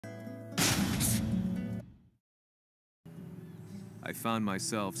I found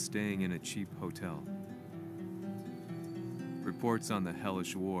myself staying in a cheap hotel. Reports on the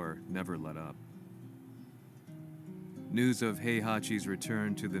hellish war never let up. News of Heihachi's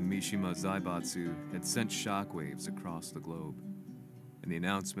return to the Mashima Zaibatsu had sent shockwaves across the globe, and the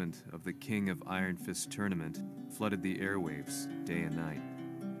announcement of the King of Iron Fist tournament flooded the airwaves day and night.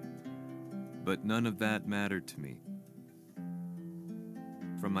 But none of that mattered to me.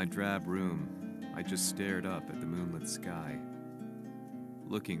 From my drab room, I just stared up at the moonlit sky,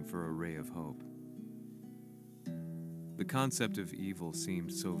 looking for a ray of hope. The concept of evil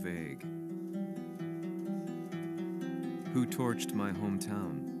seemed so vague. Who torched my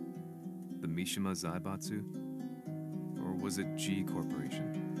hometown? The Mashima Zaibatsu? Or was it G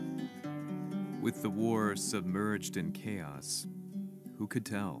Corporation? With the war submerged in chaos, who could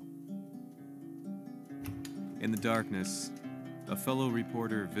tell? In the darkness, a fellow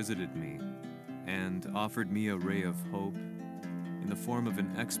reporter visited me and offered me a ray of hope in the form of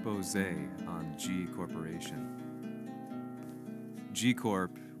an expose on G Corporation. G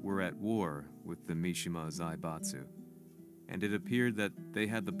Corp were at war with the Mashima Zaibatsu, and it appeared that they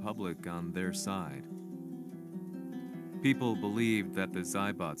had the public on their side. People believed that the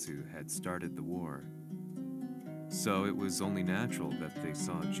Zaibatsu had started the war, so it was only natural that they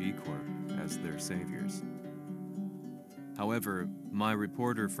saw G Corp as their saviors. However, my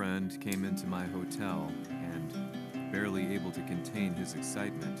reporter friend came into my hotel and, barely able to contain his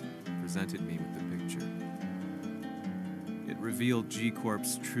excitement, presented me with the picture. It revealed G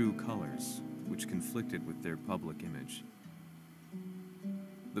Corp's true colors, which conflicted with their public image.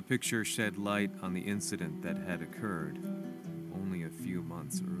 The picture shed light on the incident that had occurred only a few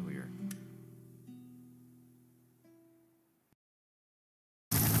months earlier.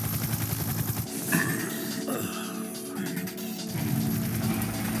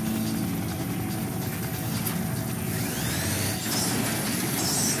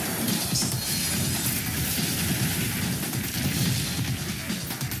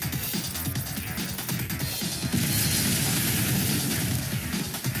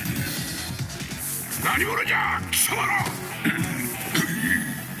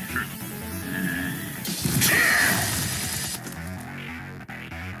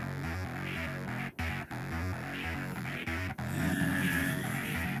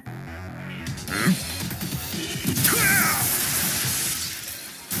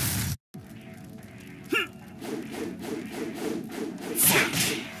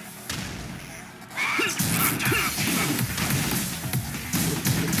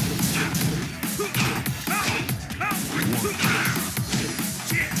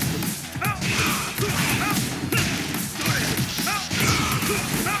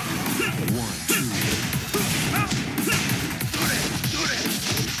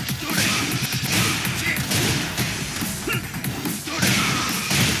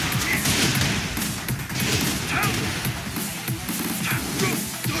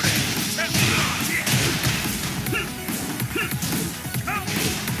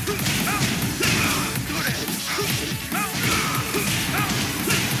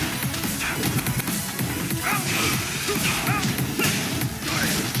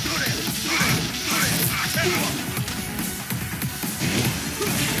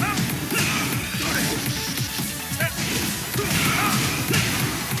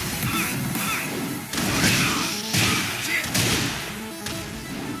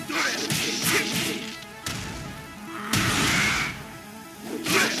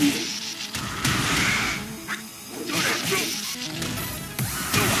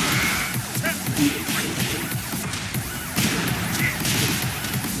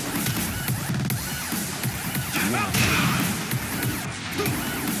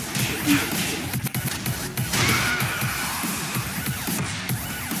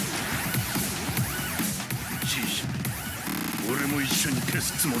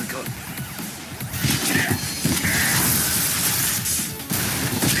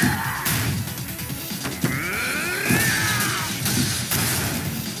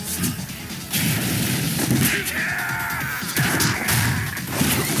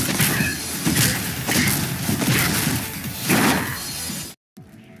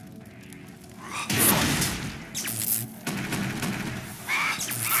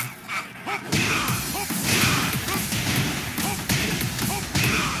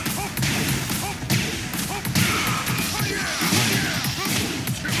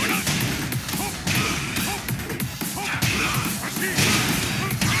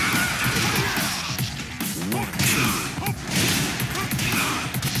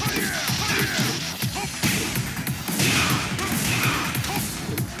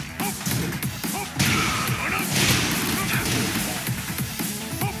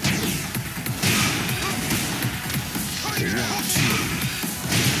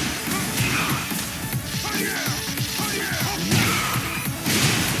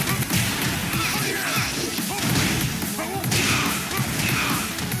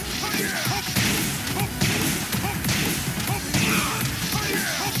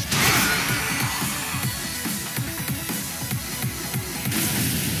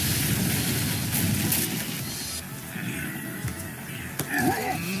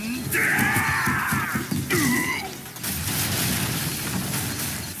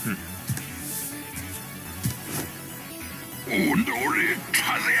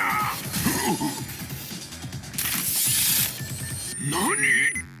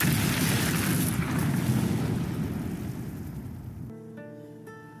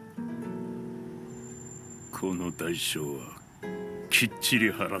 この代償はきっちり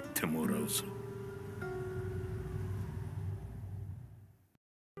払ってもらうぞ。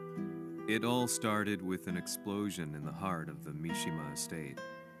It all started with an explosion in the heart of the Mashima estate.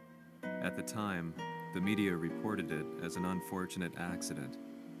 At the time, the media reported it as an unfortunate accident.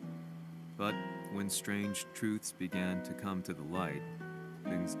 But when strange truths began to come to the light,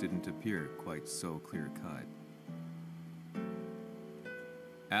 things didn't appear quite so clear-cut.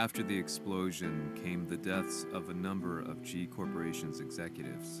 After the explosion came the deaths of a number of G Corporation's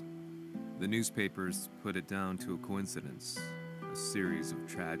executives. The newspapers put it down to a coincidence, a series of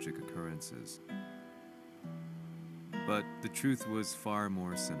tragic occurrences. But the truth was far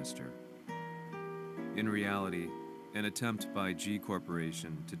more sinister. In reality, an attempt by G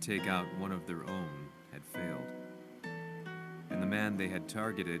Corporation to take out one of their own had failed. And the man they had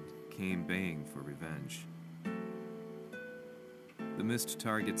targeted came baying for revenge. The missed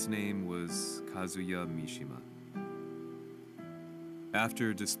target's name was Kazuya Mashima.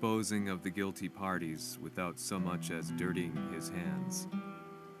 After disposing of the guilty parties without so much as dirtying his hands,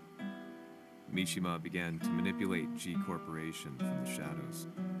 Mashima began to manipulate G Corporation from the shadows.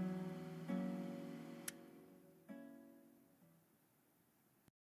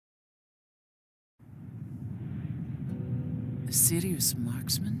 Sirius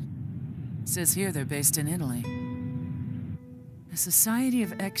Marksmen? Says here they're based in Italy. A society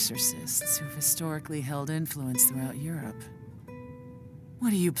of exorcists who've historically held influence throughout Europe.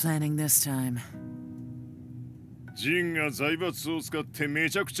 What are you planning this time? ジンが財閥を使ってめ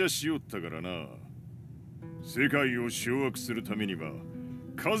ちゃくちゃしよったからな。世界を掌握するためには、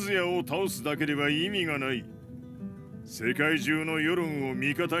カズヤを倒すだけでは意味がない。世界中の世論を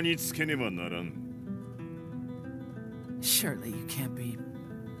味方につけねばならん。Surely you can't be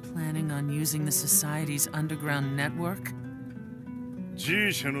planning on using the society's underground network?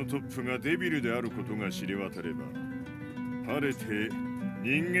 G 社のトップがデビルであることが知れ渡れば、晴れて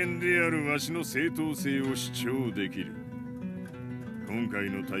人間であるわしの正当性を主張できる。今回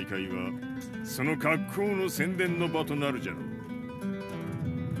の大会はその格好の宣伝の場となるじゃろう。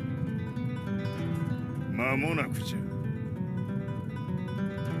間もなくじゃ。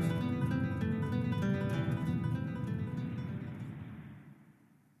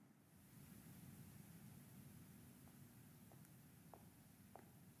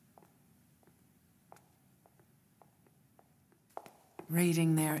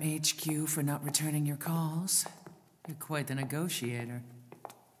Raiding their HQ for not returning your calls. You're quite the negotiator.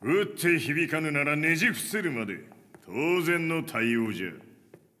 撃って響かぬならねじ伏せるまで当然の対応じゃ。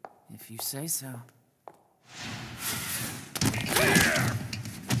If you say so.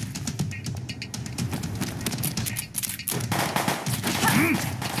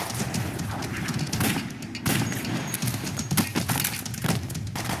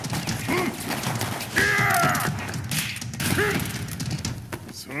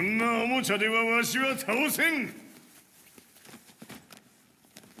 そんなおもちゃではわしは倒せん。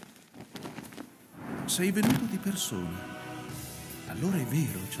Sei venuto di persona. Allora è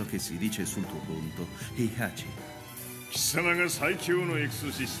vero ciò che si dice sul tuo conto, Heihachi. 貴様が最強のエク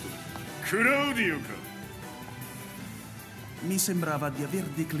ソシスト、クラウディオか。Mi sembrava di aver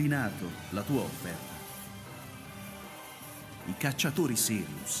declinato la tua offerta. I cacciatori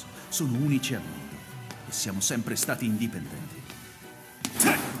Sirius sono unici al mondo e siamo sempre stati indipendenti.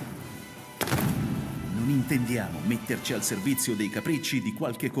 Non intendiamo metterci al servizio dei capricci di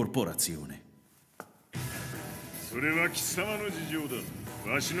qualche corporazione. それは貴様の事情だ。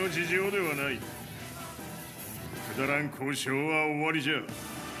わしの事情ではない。くだらん交渉は終わりじゃ。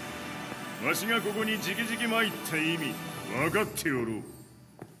わしがここに直々参った意味分かっておろう。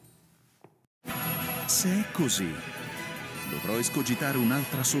Se è così, dovrò escogitare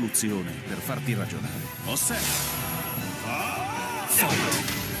un'altra soluzione per farti ragionare. Osserva!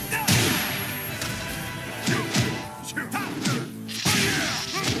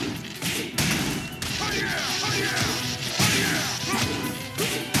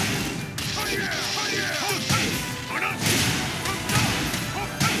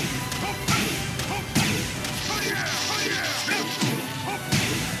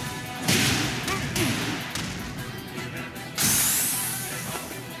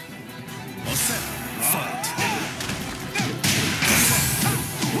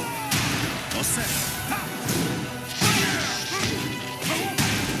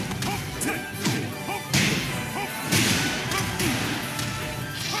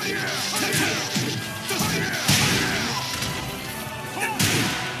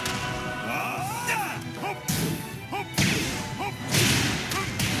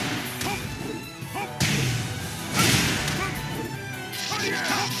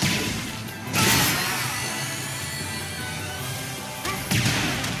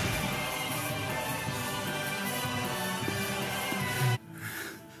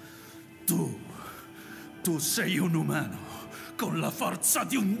 Tu sei un umano, con la forza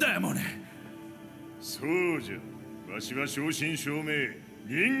di un demone. そうじゃ。わしは正真正銘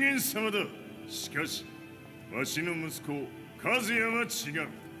人間様だ。しかし、わしの息子和也は違う。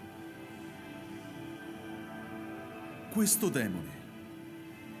Questo demone,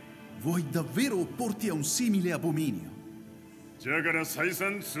 vuoi davvero opporti a un simile abominio? じゃから再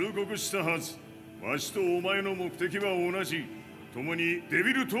三通告したはず。わしとお前の目的は同じ。共にデ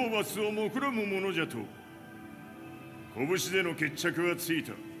ビル討伐を目論むものじゃと。拳での決着はつい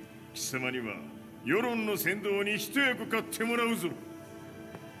た。貴様には世論の先導に一役買ってもらうぞ。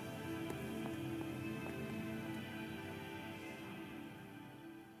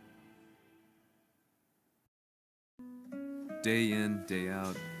Day in, day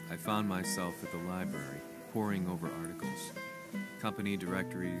out, I found myself at the library, poring over articles. Company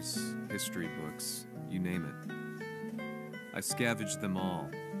directories, history books, you name it. I scavenged them all,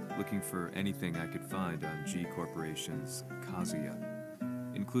 looking for anything I could find on G Corporation's Kazuya,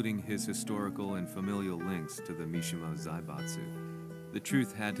 including his historical and familial links to the Mashima Zaibatsu. The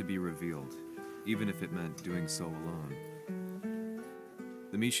truth had to be revealed, even if it meant doing so alone.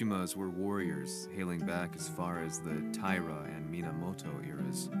 The Mishimas were warriors hailing back as far as the Taira and Minamoto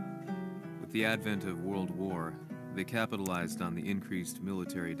eras. With the advent of World War, they capitalized on the increased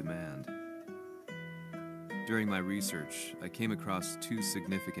military demand. During my research, I came across two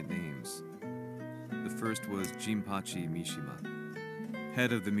significant names. The first was Jinpachi Mishima.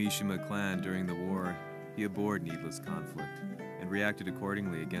 Head of the Mishima clan during the war, he abhorred needless conflict and reacted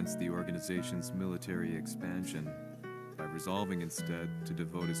accordingly against the organization's military expansion by resolving instead to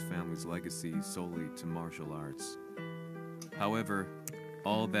devote his family's legacy solely to martial arts. However,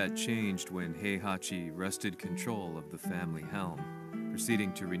 all that changed when Heihachi wrested control of the family helm,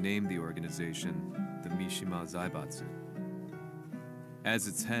 proceeding to rename the organization the Mashima Zaibatsu. As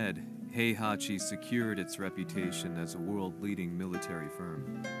its head, Heihachi secured its reputation as a world-leading military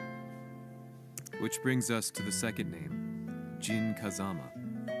firm. Which brings us to the second name, Jin Kazama.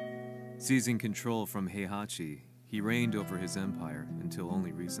 Seizing control from Heihachi, he reigned over his empire until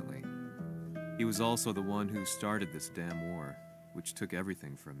only recently. He was also the one who started this damn war, which took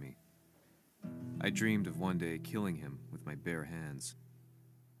everything from me. I dreamed of one day killing him with my bare hands.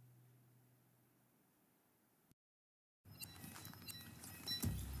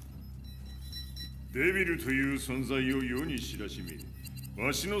 Devil という存在を世に知らしめ、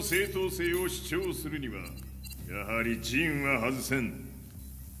わしの正当性を主張するには、やはりジンは外せん。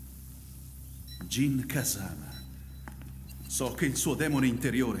Jin Kazama. So che il suo demone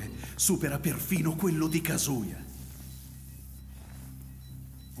interiore supera perfino quello di Kazuya.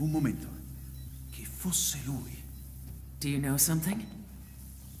 Un momento. Che fosse lui. Do you know something?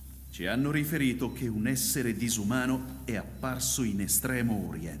 Ci hanno riferito che un essere disumano è apparso in Estremo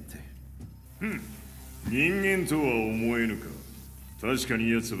Oriente. 人間とは思えぬか。確かに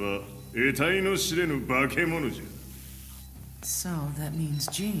奴は得体の知れぬ化け物じゃ。So that means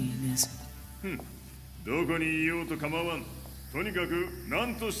Jean is... どこにいようと構わん。とにかく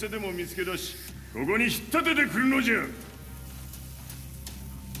何としてでも見つけ出し、ここに引っ立ててくるのじゃ。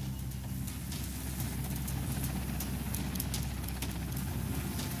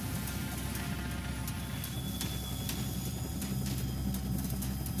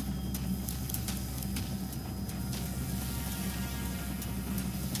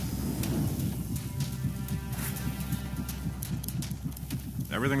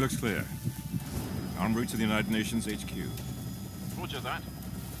Everything looks clear. En route to the United Nations HQ. Roger that.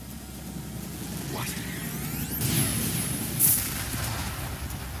 What?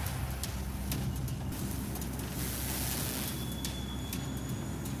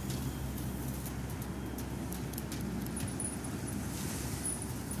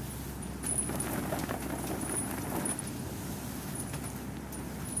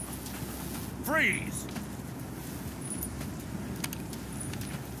 Freeze!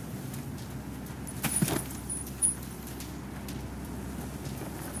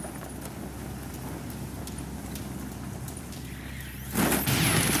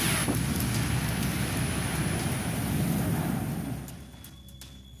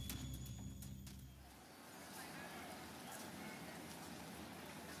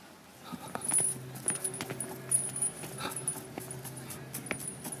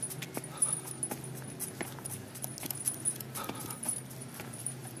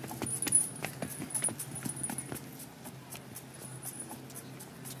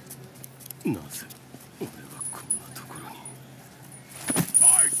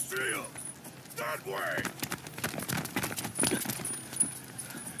 I see him! That way!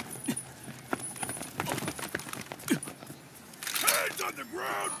 Hands on the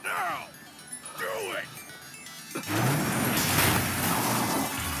ground now! Do it! 悪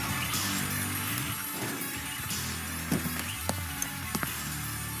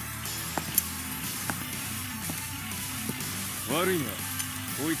いが、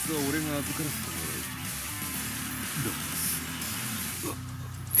こいつは俺が預からせてもらう。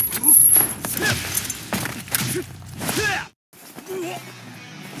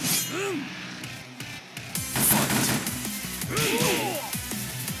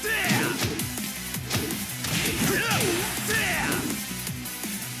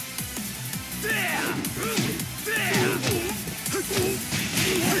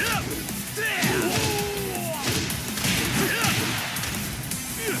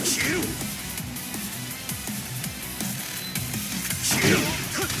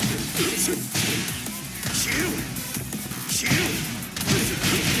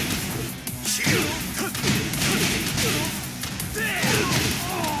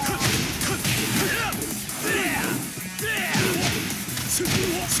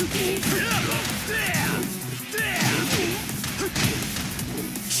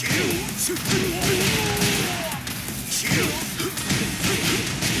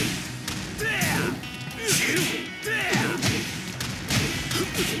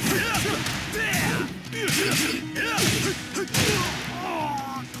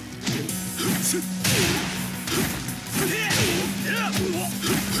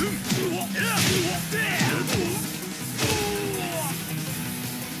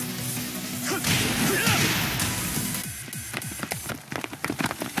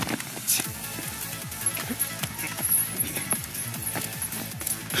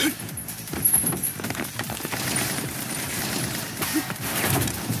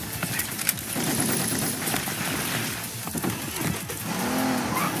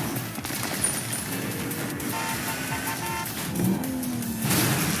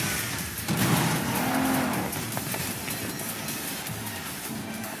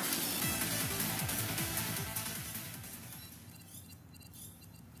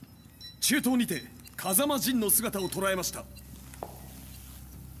中東にて風間陣の姿を捉えました。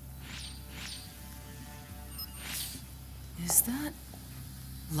Is that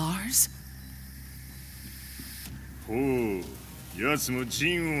Lars? ほう、奴も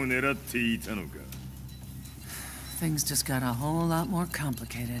陣を狙っていたのか。Things just got a whole lot more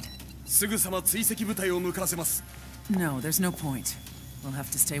complicated. すぐさま追跡部隊を向かわせます。No, there's no point. We'll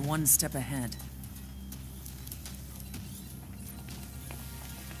have to stay one step ahead.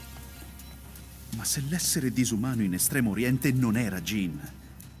 Ma se l'essere disumano in Estremo Oriente non era Jin,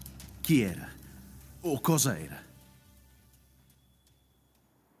 chi era? O cosa era?